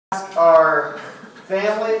our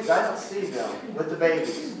families. I don't see them with the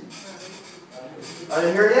babies. Are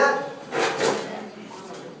they here yet?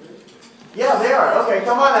 Yeah, they are. Okay,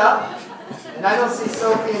 come on up. And I don't see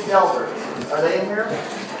Sophie and Delbert. Are they in here?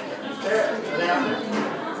 There. Are they out there?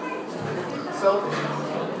 Sophie?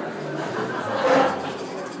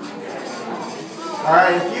 All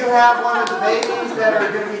right, if you have one of the babies that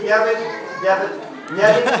are going to be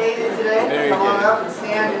dedicated today, come on up and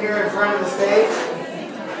stand here in front of the stage.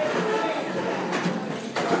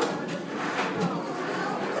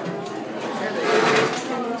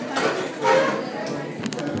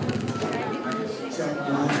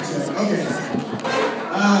 Okay.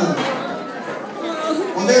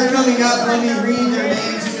 Well, they're coming up. Let me read their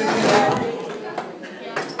names to you.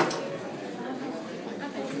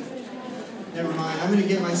 Never mind. I'm going to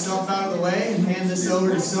get myself out of the way and hand this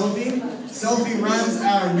over to Sophie. Sophie runs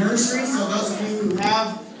our nursery, so those of you who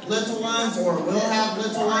have little ones or will have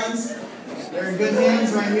little ones, they're in good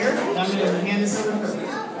hands right here. And I'm going to hand this over to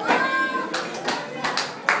her.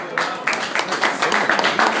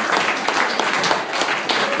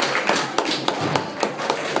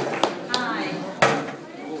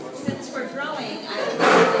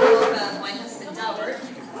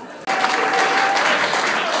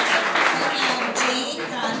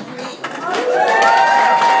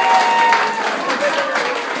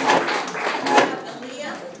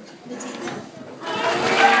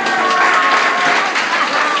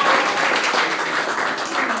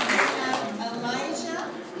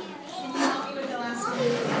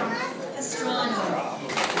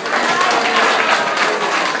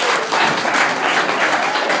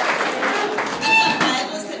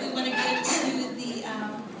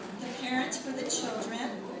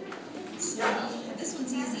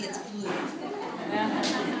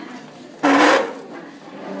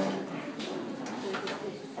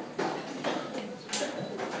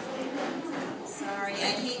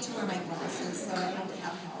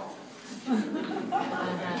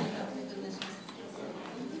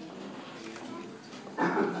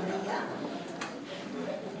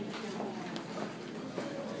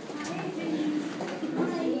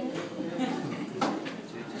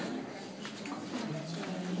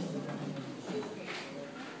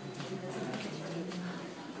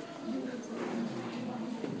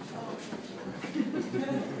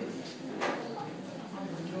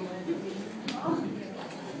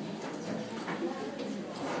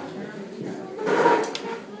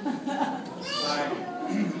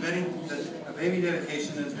 Baby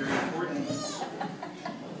dedication is very important.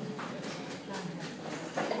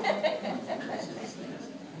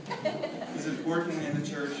 It's important in the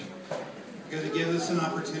church because it gives us an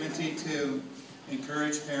opportunity to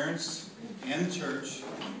encourage parents and the church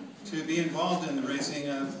to be involved in the raising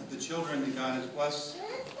of the children that God has blessed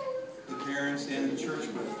the parents and the church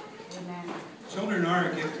with. Children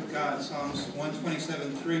are a gift of God. Psalms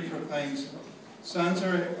 127:3 proclaims, "Sons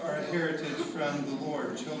are a heritage from the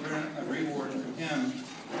Lord, children a reward from Him."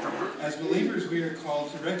 As believers, we are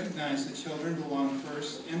called to recognize that children belong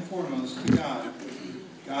first and foremost to God.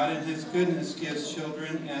 God in His goodness gives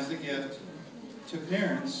children as a gift to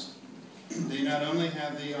parents. They not only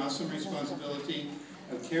have the awesome responsibility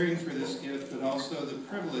of caring for this gift, but also the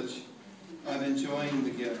privilege of enjoying the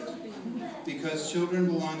gift. Because children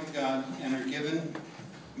belong to God and are given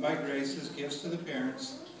by grace as gifts to the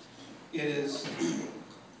parents, it is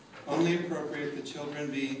only appropriate that children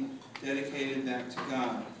be dedicated back to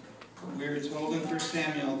God. We are told in 1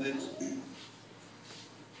 Samuel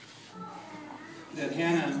that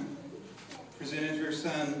Hannah presented her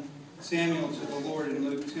son Samuel to the Lord in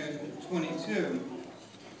Luke 2:22.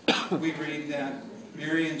 We read that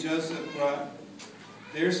Mary and Joseph brought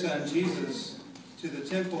their son Jesus to the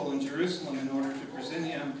temple in Jerusalem in order to present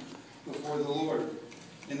him before the Lord.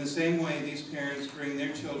 In the same way, these parents bring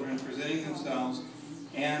their children, presenting themselves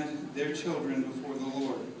and their children before the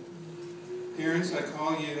Lord. Parents, I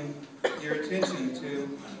call your attention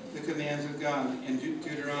to the commands of God in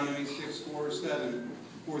Deuteronomy 6:4-7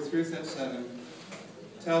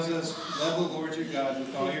 tells us, "Love the Lord your God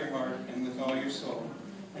with all your heart and with all your soul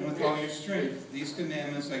and with all your strength. These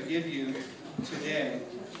commandments I give you today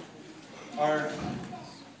are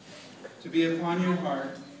to be upon your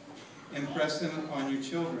heart. Impress them upon your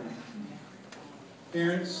children."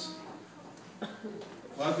 Parents,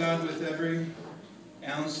 love God with every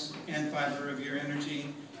ounce and fiber of your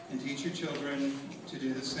energy and teach your children to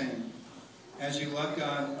do the same. As you love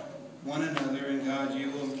God, one another, and God, you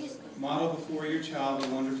will model before your child a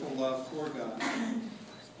wonderful love for God.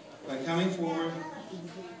 By coming forward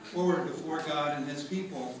before God and His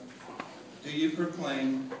people, do you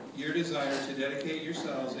proclaim your desire to dedicate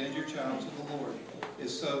yourselves and your child to the Lord? If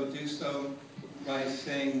so, do so by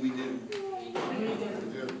saying we do.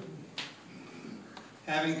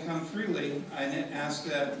 Having come freely, I ask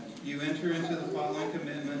that you enter into the following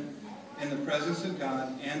commitment in the presence of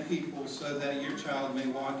God and people so that your child may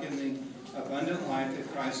walk in the abundant life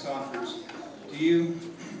that Christ offers. Do you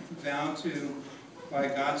vow to, by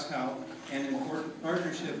God's help and in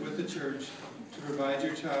partnership with the church, to provide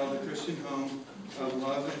your child a Christian home of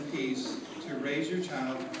love and peace, to raise your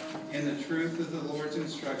child in the truth of the Lord's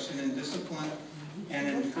instruction and discipline, and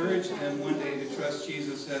encourage them one day to trust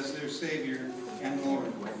Jesus as their Savior and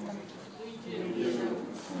Lord?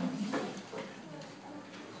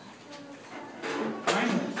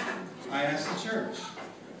 Finally, I ask the church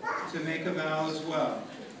to make a vow as well.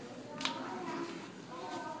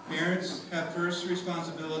 Parents have first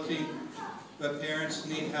responsibility, but parents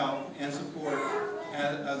need help and support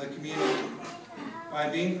of the community. By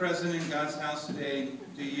being present in God's house today,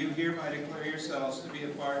 do you hereby declare yourselves to be a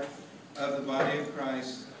part of the body of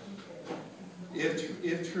Christ?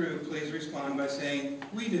 If true, please respond by saying,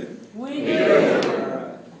 we do. We do. All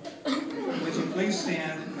right. Would you please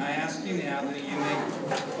stand, and I ask you now that you make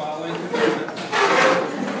the following commitment.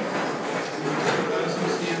 Those who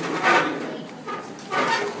stand before you.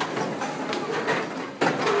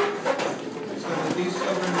 So that these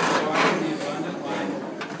children will walk in the abundant life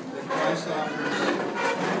that Christ offers,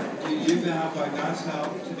 do you vow by God's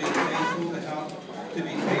help to be faithful to help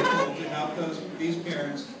these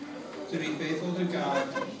parents to be faithful to God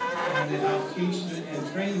and to help teach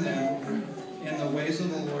and train them in the ways of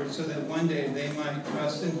the Lord so that one day they might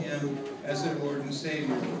trust in Him as their Lord and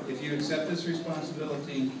Savior? If you accept this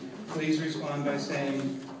responsibility, please respond by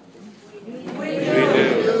saying, we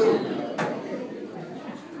do.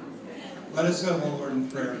 Let us go, Lord, in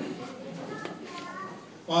prayer.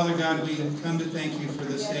 Father God, we come to thank you for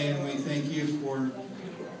this day, and we thank you for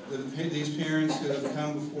these parents who have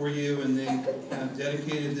come before you and they have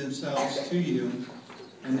dedicated themselves to you,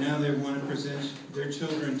 and now they want to present their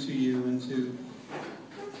children to you and to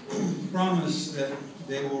promise that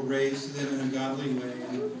they will raise them in a godly way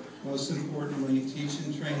and most importantly teach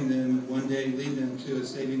and train them and one day lead them to a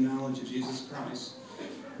saving knowledge of Jesus Christ.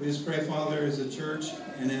 We just pray, Father, as a church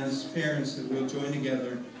and as parents that we'll join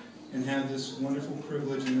together and have this wonderful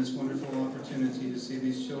privilege and this wonderful opportunity to see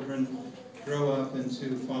these children grow up and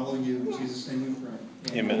to follow you. In Jesus' name we pray.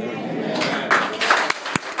 Amen.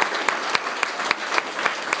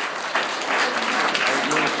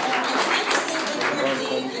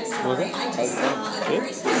 I just saw a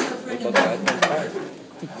very special friend of mine.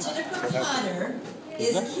 Jennifer Potter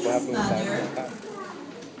is his mother.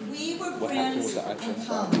 We were friends in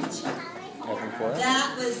college. That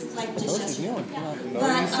was like just yesterday.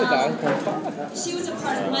 But she was a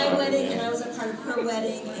part of my wedding and I was a part of her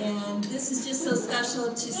wedding, and this is just so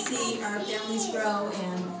special to see our families grow.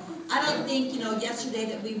 And I don't think, yesterday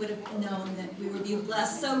that we would have known that we would be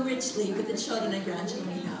blessed so richly with the children and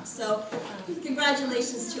grandchildren we have. So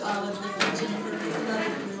congratulations to all of you, Jennifer,